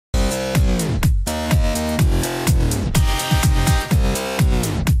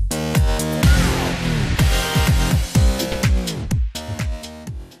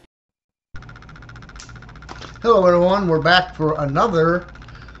Hello, everyone. We're back for another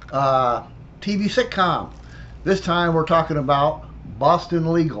TV sitcom. This time we're talking about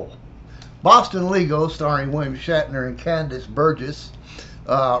Boston Legal. Boston Legal, starring William Shatner and Candice Burgess,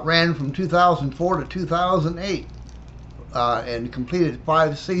 ran from 2004 to 2008 and completed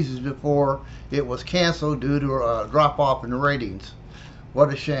 5 seasons before it was canceled due to a drop off in the ratings.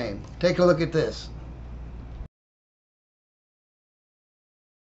 What a shame. Take a look at this.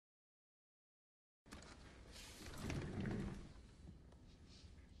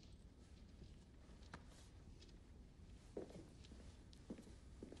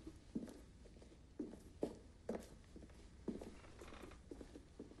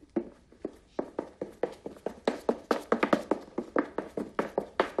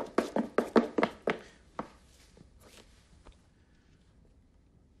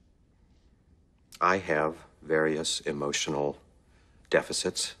 I have various emotional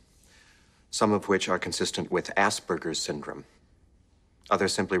deficits, some of which are consistent with Asperger's syndrome,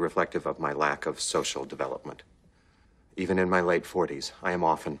 others simply reflective of my lack of social development. Even in my late 40s, I am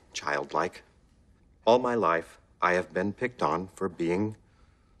often childlike. All my life, I have been picked on for being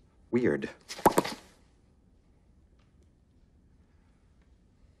weird.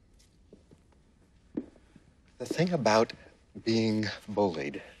 The thing about being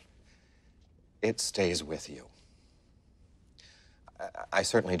bullied, it stays with you. I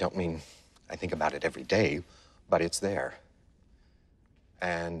certainly don't mean I think about it every day, but it's there.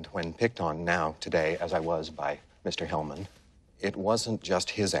 And when picked on now, today, as I was by Mr. Hellman, it wasn't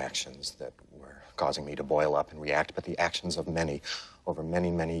just his actions that were causing me to boil up and react, but the actions of many over many,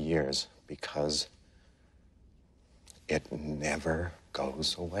 many years, because it never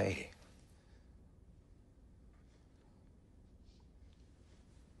goes away.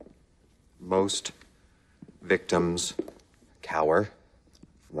 Most victims cower,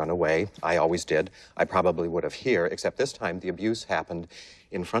 run away. I always did. I probably would have here, except this time the abuse happened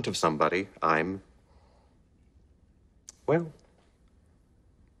in front of somebody well.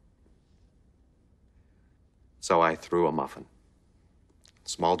 So I threw a muffin.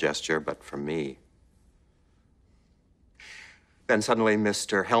 Small gesture, but for me. Then suddenly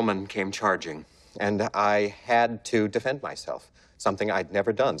Mr. Hellman came charging, and I had to defend myself. Something I'd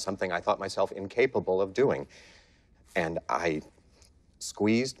never done, something I thought myself incapable of doing. And I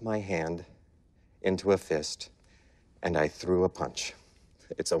squeezed my hand into a fist, and I threw a punch.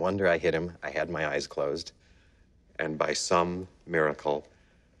 It's a wonder I hit him. I had my eyes closed. And by some miracle,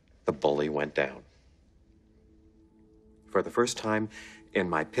 the bully went down. For the first time in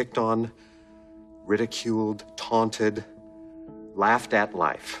my picked on, ridiculed, taunted, laughed at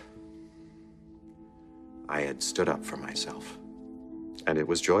life, I had stood up for myself. And it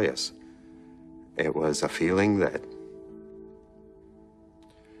was joyous. It was a feeling that,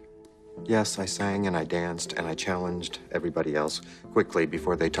 yes, I sang and I danced and I challenged everybody else quickly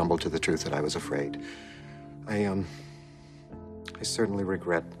before they tumbled to the truth that I was afraid. I certainly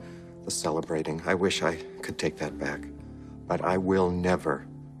regret the celebrating. I wish I could take that back. But I will never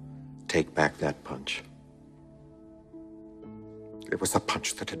take back that punch. It was a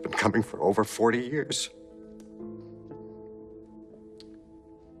punch that had been coming for over 40 years.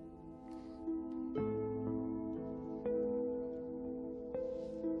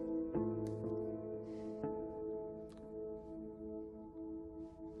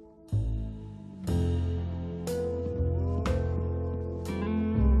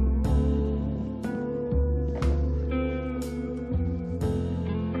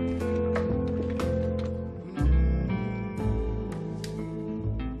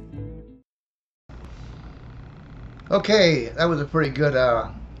 Okay, that was a pretty good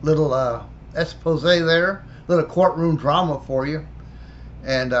little expose there, little courtroom drama for you,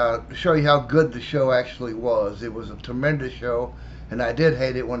 and to show you how good the show actually was. It was a tremendous show, and I did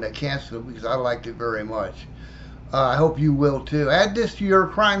hate it when they canceled it because I liked it very much. I hope you will too. Add this to your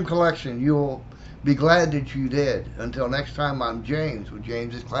crime collection. You'll be glad that you did. Until next time, I'm James with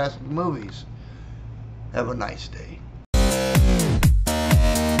James's Classic Movies. Have a nice day.